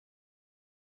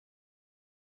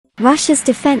Russia's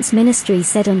defense ministry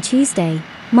said on Tuesday,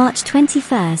 March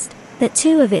 21, that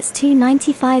two of its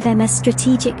Tu-95MS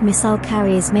strategic missile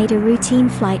carriers made a routine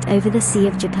flight over the Sea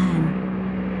of Japan.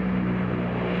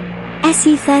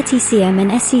 SU-30CM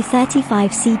and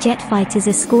SU-35C jet fighters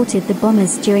escorted the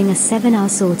bombers during a 7-hour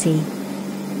sortie.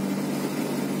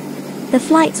 The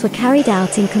flights were carried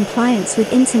out in compliance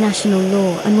with international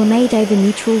law and were made over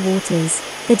neutral waters,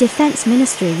 the defense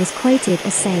ministry was quoted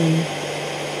as saying.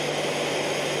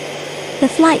 The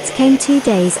flights came 2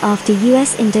 days after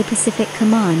U.S. Indo-Pacific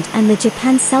Command and the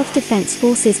Japan Self-Defense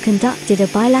Forces conducted a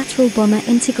bilateral bomber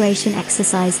integration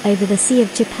exercise over the Sea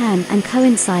of Japan and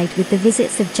coincide with the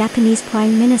visits of Japanese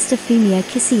Prime Minister Fumio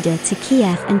Khisida to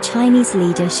Kiev and Chinese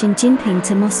leader Xin Jinping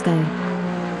to Moscow.